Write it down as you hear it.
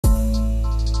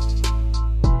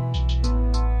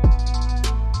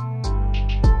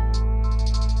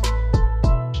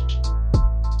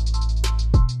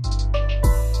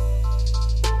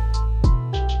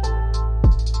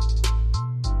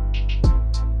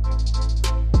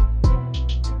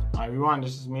everyone,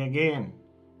 this is me again.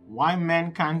 Why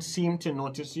men can't seem to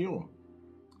notice you?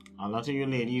 A lot of you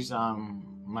ladies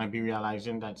might be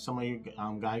realizing that some of you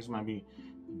guys might be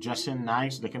dressing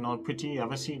nice, looking all pretty.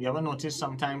 You ever notice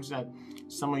sometimes that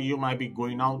some of you might be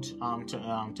going out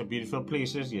to beautiful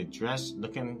places, you're dressed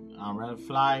looking rather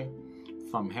fly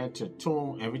from head to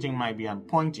toe, everything might be on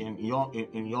point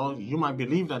you might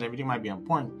believe that everything might be on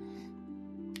point,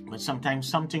 but sometimes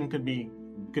something could be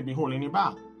holding you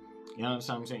back. You know what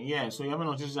I'm saying? Yeah, so you ever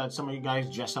notice that some of you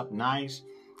guys dress up nice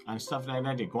and stuff like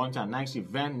that, they go into a nice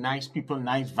event, nice people,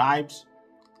 nice vibes,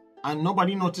 and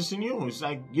nobody noticing you. It's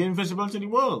like you're invisible to the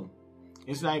world.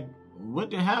 It's like,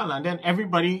 what the hell? And then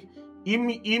everybody, even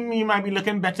you might be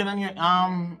looking better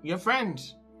than your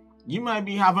friends. You might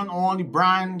be having all the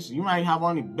brands, you might have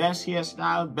all the best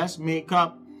hairstyle, best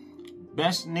makeup,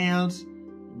 best nails,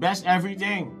 best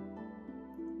everything.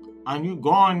 And you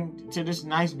go on to this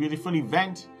nice, beautiful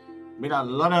event with a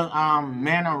lot of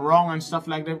men are wrong and stuff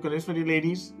like that, because it's for the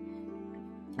ladies.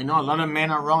 You know, a lot of men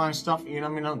are wrong and stuff,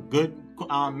 good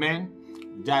men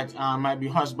that might be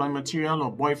husband material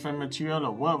or boyfriend material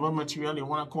or whatever material you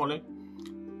want to call it.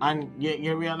 And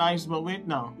you realize, but wait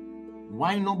now,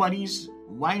 why nobody's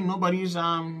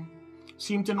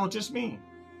seem to notice me?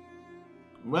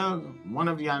 Well, one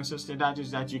of the answers to that is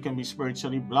that you can be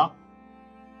spiritually blocked.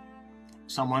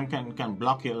 Someone can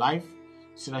block your life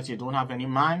so that you don't have any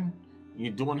man, you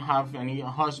don't have any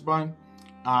husband.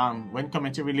 When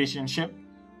coming to relationship,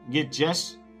 you're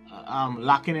just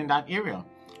lacking in that area.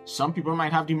 Some people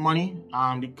might have the money,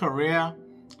 the career,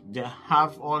 they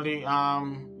have all the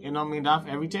they have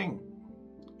everything.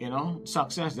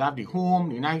 Success. They have the home,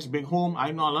 the nice big home.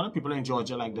 I know a lot of people in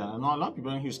Georgia like that. I know a lot of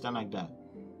people in Houston like that.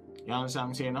 You understand what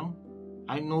I'm saying?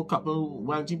 I know a couple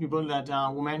wealthy people that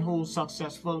women who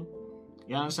successful.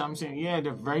 You understand what I'm saying? Yeah,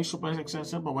 they're very super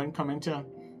successful, but when coming to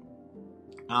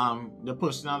the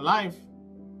personal life,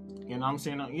 you know what I'm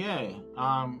saying? Yeah,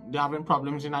 they're having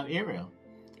problems in that area.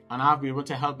 And I've been able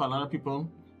to help a lot of people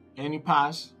in the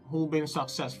past who've been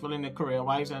successful in their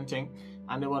career-wise and thing,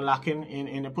 and they were lacking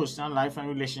in the personal life and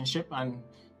relationship. And,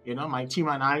 my team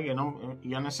and I,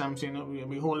 you understand what I'm saying?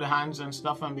 We hold their hands and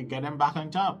stuff and we get them back on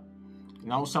top.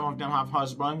 Now, some of them have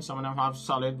husbands, some of them have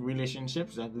solid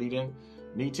relationships that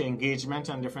lead to engagement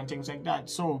and different things like that.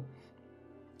 So,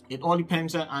 it all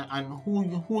depends on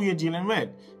who you're dealing with.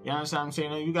 You understand what I'm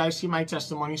saying? You guys see my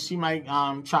testimony, see my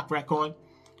track record.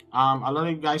 A lot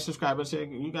of you guys subscribers say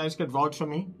you guys could vouch for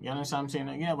me. You understand what I'm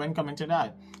saying? Yeah, when coming to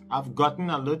that, I've gotten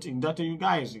a lot to you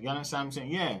guys. You understand what I'm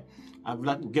saying? Yeah,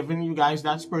 I've given you guys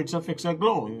that spiritual fixer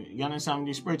glow. You understand?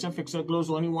 The spiritual fixer glow is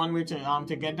only one way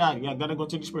to get that. You gotta go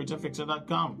to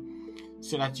thespiritualfixer.com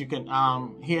so that you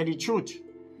can hear the truth.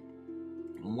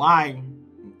 Why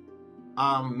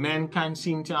men can't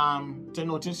seem to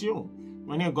notice you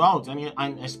when you go out,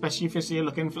 and especially if you say you're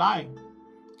looking fly.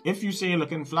 If you say you're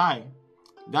looking fly,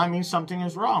 that means something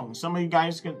is wrong. Some of you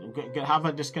guys can have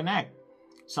a disconnect.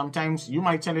 Sometimes you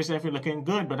might tell yourself you're looking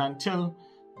good, but until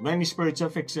when the spiritual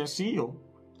fixer see you,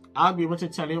 I'll be able to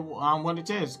tell you what it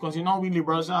is. Because we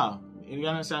liberals are. You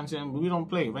understand? We don't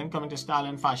play. When coming to style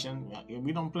and fashion,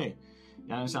 we don't play.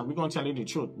 You understand? We're going to tell you the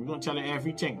truth. We're going to tell you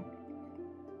everything.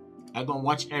 I'm going to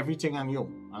watch everything on you.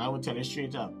 And I will tell you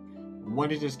straight up,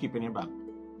 what is keeping you back?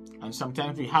 And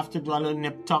sometimes we have to do a little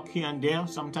nip tuck here and there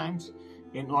sometimes,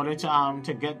 in order to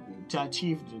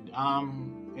achieve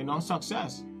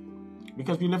success,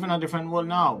 because we live in a different world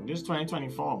now. This is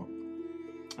 2024.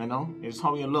 It's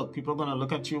how you look. People are gonna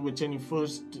look at you within the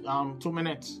first 2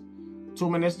 minutes. 2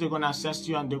 minutes they're gonna assess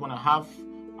you, and they're gonna have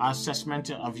an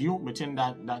assessment of you within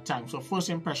that time. So first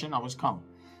impression always come.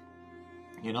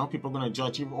 People are gonna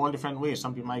judge you all different ways.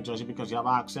 Some people might judge you because you have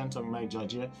an accent. Some might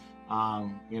judge you,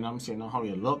 I'm saying, how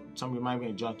you look. Some people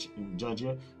might judge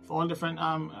you for all different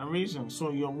reasons.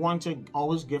 So you want to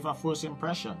always give a first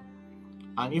impression.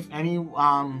 And if any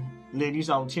ladies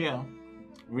out here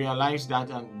realize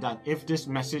that if this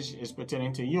message is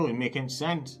pertaining to you and making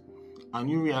sense, and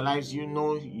you realize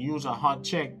you's a hot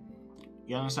chick,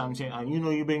 you understand what I'm saying,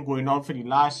 and you've been going out for the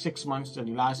last 6 months to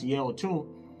the last year or two,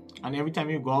 and every time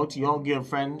you go out, your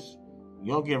girlfriends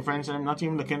are not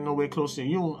even looking nowhere close to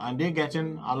you, and they're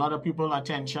getting a lot of people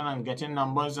attention and getting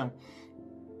numbers, and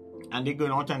they're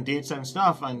going out on dates and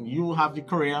stuff, and you have the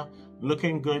career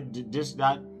looking good, this,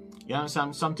 that. You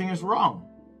understand? Something is wrong.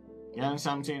 You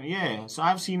understand what I'm saying? Yeah. So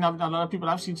I've seen a lot of people.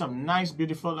 I've seen some nice,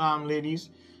 beautiful ladies,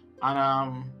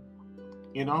 and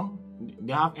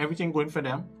they have everything going for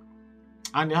them,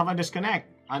 and they have a disconnect,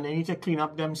 and they need to clean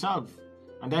up themselves.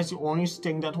 And that's the only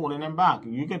thing that's holding them back.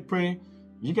 You could pray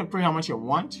how much you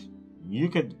want. You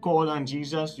could call on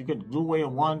Jesus. You could do what you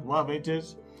want, whatever it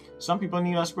is. Some people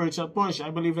need a spiritual push.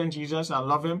 I believe in Jesus. I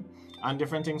love him and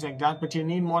different things like that. But you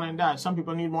need more than that. Some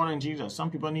people need more than Jesus. Some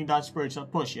people need that spiritual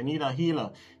push. You need a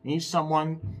healer. You need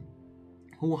someone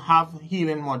who have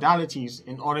healing modalities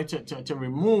in order to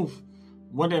remove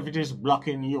whatever it is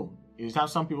blocking you. You have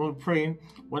some people praying,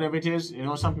 whatever it is,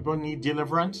 some people need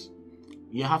deliverance.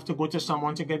 You have to go to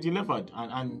someone to get delivered.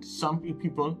 And some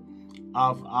people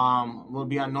will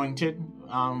be anointed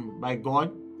by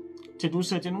God to do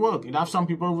certain work. You have some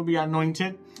people who will be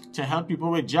anointed to help people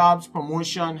with jobs,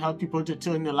 promotion, help people to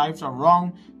turn their lives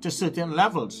around to certain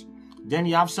levels. Then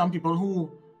you have some people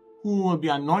who will be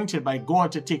anointed by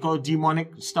God to take out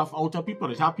demonic stuff out of people.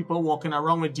 You have people walking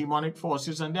around with demonic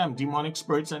forces on them, demonic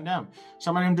spirits on them.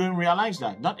 Some of them don't realize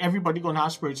that. Not everybody gonna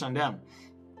have spirits on them.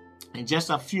 And just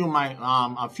a few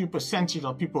percentage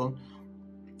of people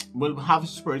will have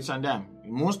spirits on them.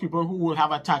 Most people who will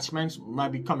have attachments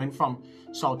might be coming from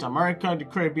South America, the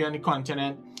Caribbean, the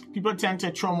continent. People tend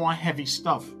to throw more heavy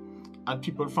stuff at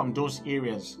people from those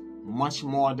areas, much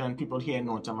more than people here in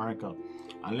North America.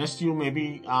 Unless you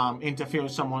maybe interfere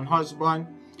with someone's husband,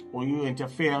 or you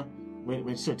interfere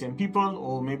with certain people,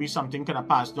 or maybe something could have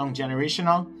passed down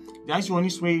generational. That's the only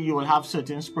way you will have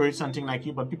certain spirits, something like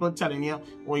you. But people telling you,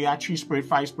 oh, you have 3 spirit,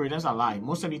 5 spirit, that's a lie.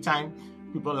 Most of the time,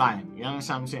 people lying. You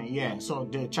understand what I'm saying? Yeah. So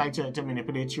they try to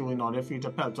manipulate you in order for you to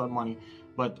pelt out money.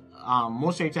 But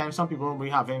most of the time, some people will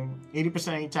be having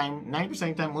 80% of the time, 90% of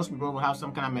the time, most people will have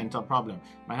some kind of mental problem.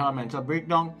 Might have a mental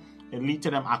breakdown. It lead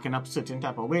to them acting up certain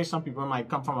type of way. Some people might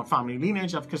come from a family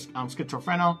lineage of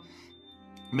schizophrenia,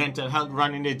 mental health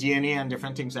running their DNA and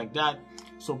different things like that.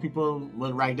 So people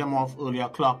will write them off earlier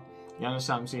clock. You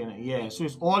understand what I'm saying? Yeah. So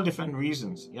it's all different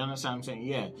reasons. You understand what I'm saying?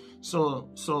 Yeah.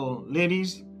 So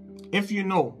ladies, if you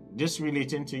know this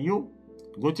relating to you,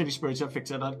 go to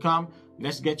thespiritualfixer.com.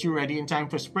 Let's get you ready in time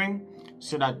for spring,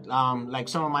 so that like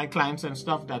some of my clients and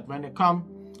stuff, that when they come,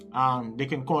 they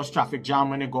can cause traffic jam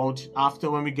when they go out. After,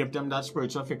 when we give them that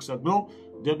spiritual fixer glow,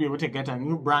 they'll be able to get a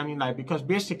new brand new life, because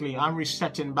basically I'm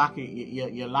resetting back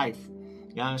your life.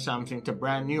 You understand what I'm saying? To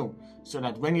brand new, so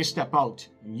that when you step out,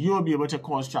 you'll be able to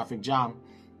cause traffic jam,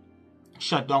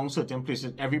 shut down certain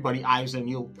places, everybody eyes on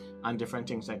you, and different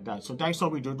things like that. So that's how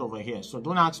we do it over here. So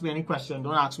don't ask me any question,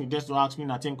 don't ask me this, don't ask me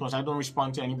nothing, because I don't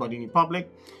respond to anybody in the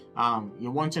public.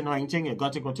 You want to know anything, you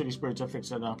got to go to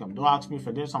thespiritualfixer.com. Don't ask me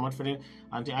for this, how much for this,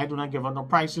 and I do not give out no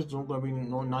prices, don't go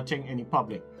know nothing in the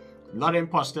public. A lot of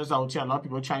imposters out here, a lot of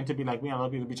people trying to be like me, a lot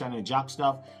of people be trying to jack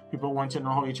stuff. People want to know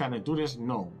how you're trying to do this.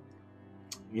 No.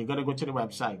 You gotta go to the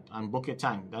website and book your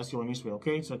time. That's the only way,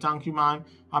 okay? So thank you, man.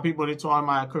 Happy birthday to all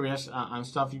my careers and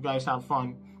stuff. You guys have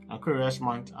fun. Careers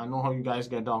month. I know how you guys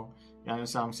get down. You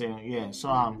understand what I'm saying? Yeah.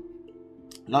 So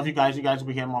love you guys. You guys will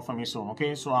be hearing more from me soon,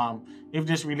 okay? So if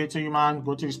this relates to you, man,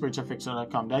 go to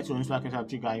thespiritualfixer.com. That's the only way I can help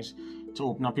you guys to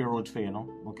open up your road for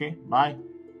you, okay? Bye.